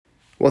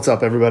What's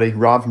up, everybody?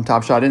 Rob from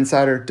TopShot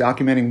Insider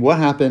documenting what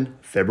happened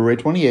February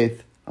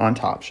 28th on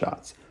Top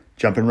Shots.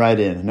 Jumping right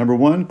in. Number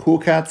one, Cool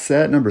Cats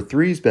set. Number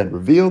three has been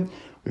revealed.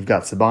 We've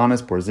got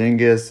Sabonis,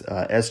 Porzingis,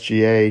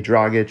 SGA,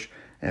 Dragic,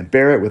 and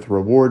Barrett with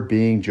reward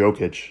being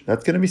Jokic.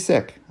 That's going to be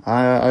sick.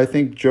 I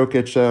think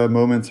Jokic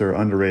moments are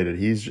underrated.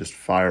 He's just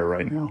fire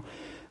right now.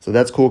 So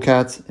that's Cool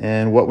Cats.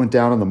 And what went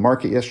down on the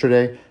market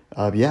yesterday,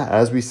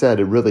 as we said,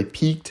 it really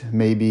peaked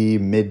maybe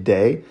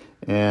midday,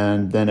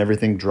 and then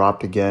everything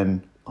dropped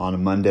again on a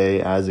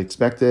Monday as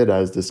expected,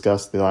 as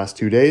discussed the last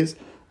 2 days.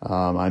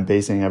 I'm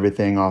basing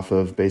everything off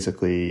of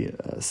basically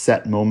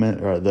set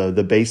moment, or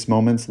the base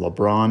moments.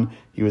 LeBron,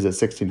 he was at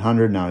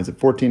 1,600, now he's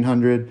at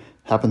 1,400.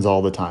 Happens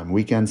all the time.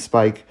 Weekends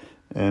spike,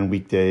 and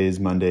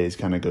weekdays, Mondays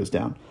kind of goes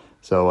down.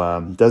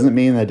 So doesn't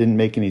mean I didn't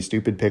make any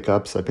stupid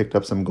pickups. I picked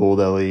up some gold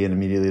LE, and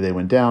immediately they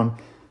went down.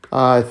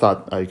 I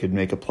thought I could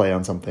make a play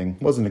on something.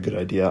 Wasn't a good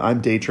idea.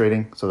 I'm day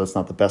trading, so that's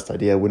not the best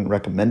idea. I wouldn't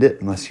recommend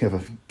it unless you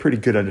have a pretty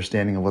good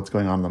understanding of what's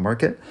going on in the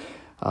market.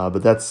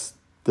 But that's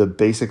the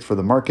basics for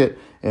the market.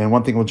 And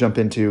one thing we'll jump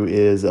into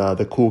is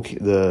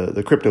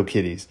the crypto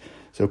kitties.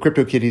 So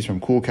crypto kitties from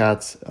Cool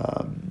Cats,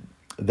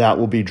 that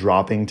will be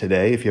dropping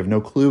today. If you have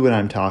no clue what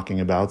I'm talking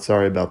about,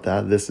 sorry about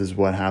that. This is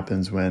what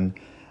happens when,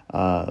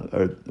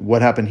 or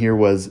what happened here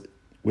was,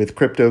 with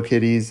crypto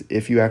kitties,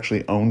 if you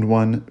actually owned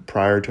one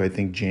prior to, I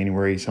think,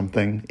 January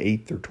something,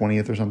 8th or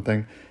 20th or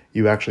something,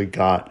 you actually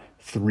got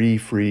 3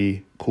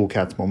 free Cool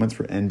Cats moments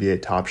for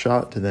NBA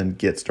TopShot to then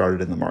get started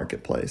in the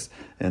marketplace.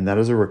 And that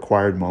is a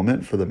required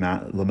moment for the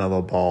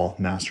LaMelo Ball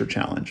Master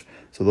Challenge.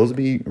 So those will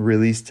be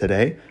released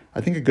today.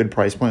 I think a good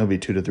price point will be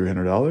 $200 to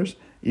 $300.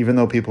 Even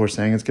though people are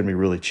saying it's going to be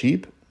really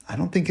cheap, I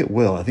don't think it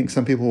will. I think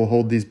some people will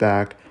hold these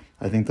back.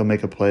 I think they'll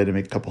make a play to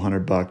make a couple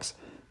 $100.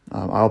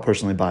 I'll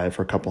personally buy it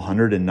for a couple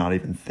 $100 and not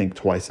even think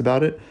twice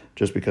about it,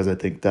 just because I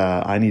think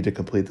that I need to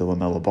complete the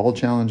LaMelo Ball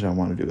challenge. I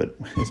want to do it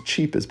as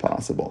cheap as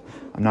possible.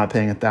 I'm not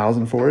paying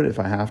 $1,000 for it. If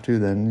I have to,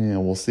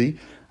 then we'll see.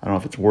 I don't know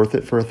if it's worth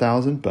it for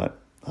 $1,000, but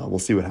we'll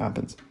see what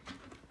happens.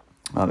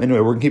 Anyway,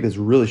 we're gonna keep this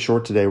really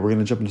short today. We're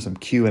gonna jump into some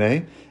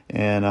Q&A,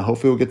 and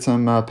hopefully we'll get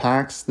some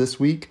packs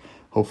this week.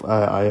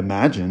 I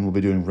imagine we'll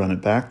be doing Run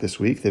It Back this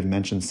week. They've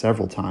mentioned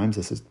several times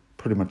this is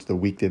pretty much the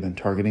week they've been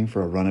targeting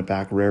for a Run It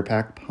Back rare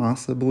pack,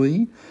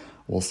 possibly.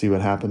 We'll see what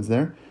happens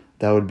there.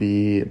 That would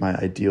be my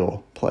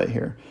ideal play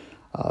here.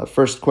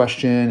 First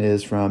question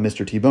is from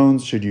Mr.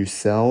 T-Bones. Should you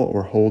sell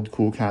or hold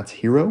Cool Cats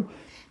Hero?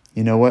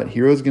 You know what?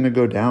 Hero's going to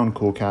go down,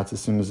 Cool Cats,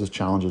 as soon as this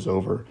challenge is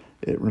over.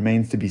 It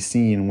remains to be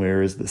seen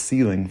where is the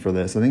ceiling for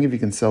this. I think if you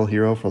can sell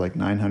Hero for like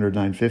 $900,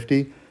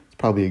 $950, it's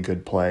probably a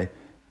good play.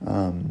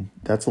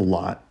 That's a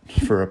lot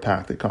for a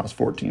pack that costs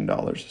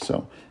 $14.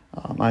 So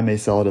I may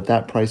sell it at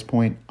that price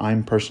point.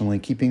 I'm personally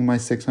keeping my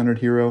 600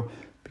 Hero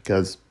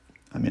because,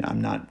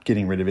 I'm not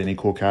getting rid of any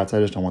Cool Cats.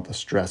 I just don't want the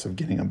stress of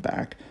getting them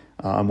back.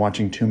 I'm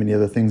watching too many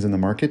other things in the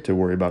market to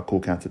worry about Cool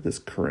Cats at this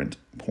current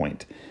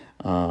point.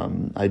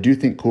 I do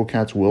think Cool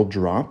Cats will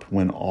drop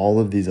when all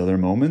of these other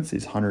moments,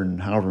 these 100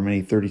 and however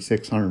many,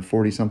 36,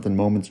 140 something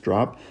moments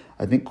drop.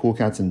 I think Cool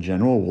Cats in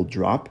general will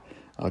drop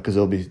because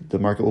the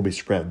market will be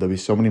spread. There'll be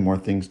so many more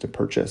things to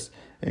purchase,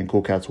 and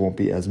Cool Cats won't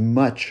be as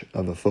much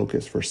of a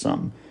focus for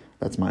some.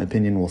 That's my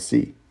opinion. We'll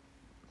see.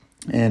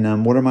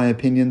 And what are my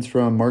opinions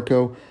from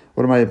Marco?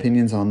 What are my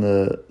opinions on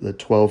the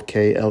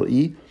 12K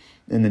LE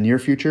in the near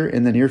future?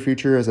 In the near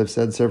future, as I've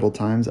said several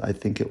times, I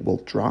think it will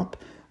drop.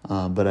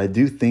 But I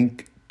do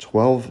think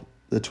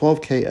the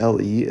 12K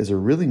LE is a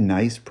really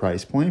nice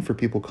price point for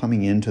people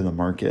coming into the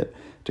market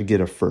to get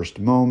a first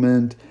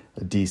moment,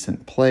 a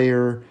decent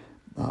player.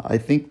 I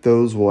think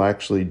those will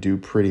actually do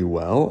pretty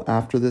well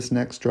after this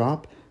next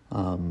drop.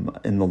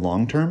 In the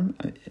long term,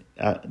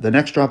 the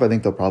next drop, I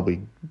think they'll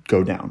probably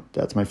go down.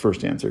 That's my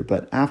first answer.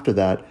 But after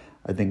that,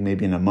 I think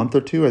maybe in a month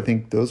or two, I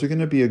think those are going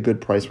to be a good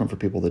price point for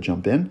people to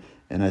jump in.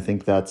 And I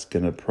think that's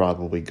going to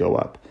probably go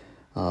up.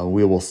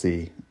 We will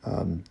see.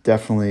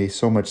 Definitely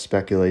so much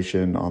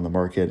speculation on the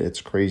market.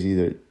 It's crazy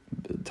that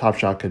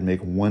TopShot could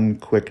make one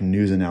quick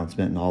news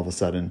announcement and all of a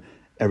sudden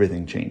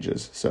everything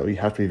changes. So you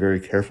have to be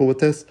very careful with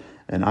this.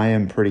 And I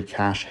am pretty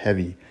cash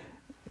heavy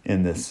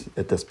in this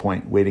at this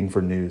point, waiting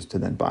for news to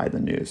then buy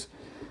the news.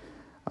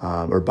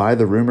 Or buy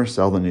the rumor,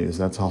 sell the news.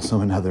 That's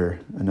also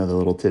another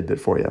little tidbit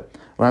for you.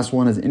 Last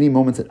one is any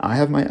moments that I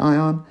have my eye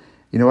on.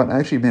 You know what? I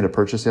actually made a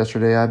purchase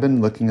yesterday. I've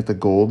been looking at the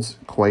golds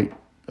quite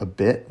a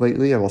bit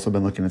lately. I've also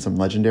been looking at some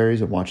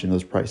legendaries and watching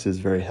those prices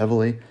very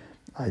heavily.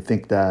 I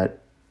think that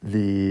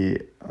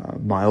the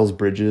Miles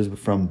Bridges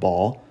from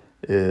Ball,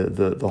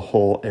 the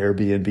whole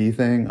Airbnb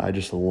thing, I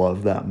just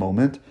love that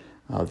moment.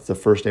 It's the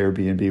first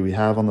Airbnb we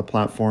have on the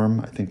platform.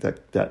 I think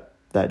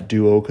that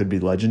duo could be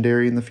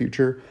legendary in the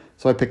future.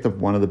 So I picked up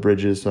one of the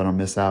bridges so I don't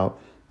miss out.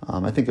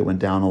 I think it went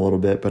down a little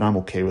bit, but I'm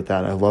okay with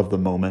that. I love the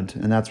moment,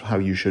 and that's how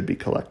you should be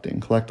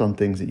collecting. Collect on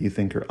things that you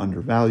think are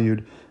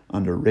undervalued,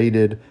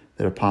 underrated,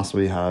 that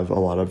possibly have a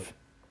lot of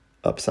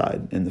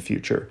upside in the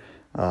future,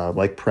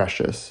 like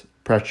Precious.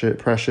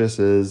 Precious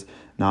is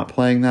not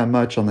playing that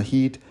much on the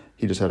Heat.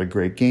 He just had a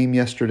great game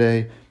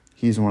yesterday.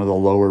 he's one of the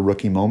lower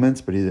rookie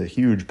moments, but he's a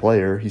huge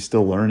player. He's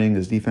still learning.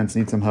 His defense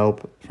needs some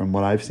help from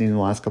what I've seen in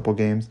the last couple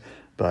games.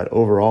 But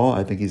overall,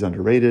 I think he's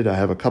underrated. I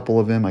have a couple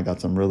of him. I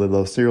got some really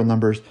low serial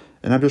numbers,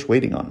 and I'm just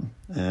waiting on him.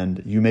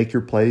 And you make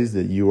your plays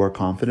that you are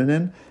confident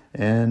in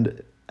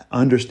and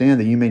understand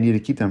that you may need to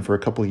keep them for a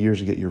couple of years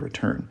to get your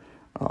return.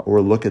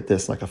 Or look at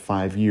this like a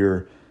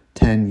 5-year,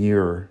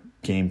 10-year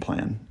game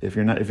plan. If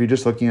you're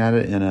just looking at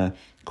it in a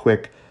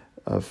quick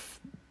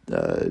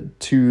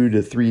 2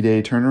 to 3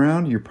 day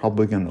turnaround, you're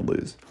probably going to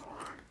lose.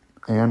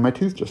 And my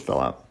tooth just fell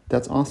out.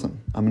 That's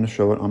awesome. I'm going to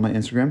show it on my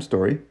Instagram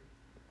story.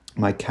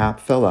 My cap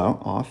fell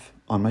off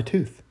on my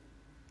tooth.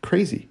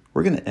 Crazy.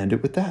 We're going to end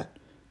it with that.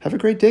 Have a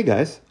great day,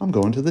 guys. I'm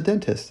going to the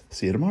dentist.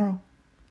 See you tomorrow.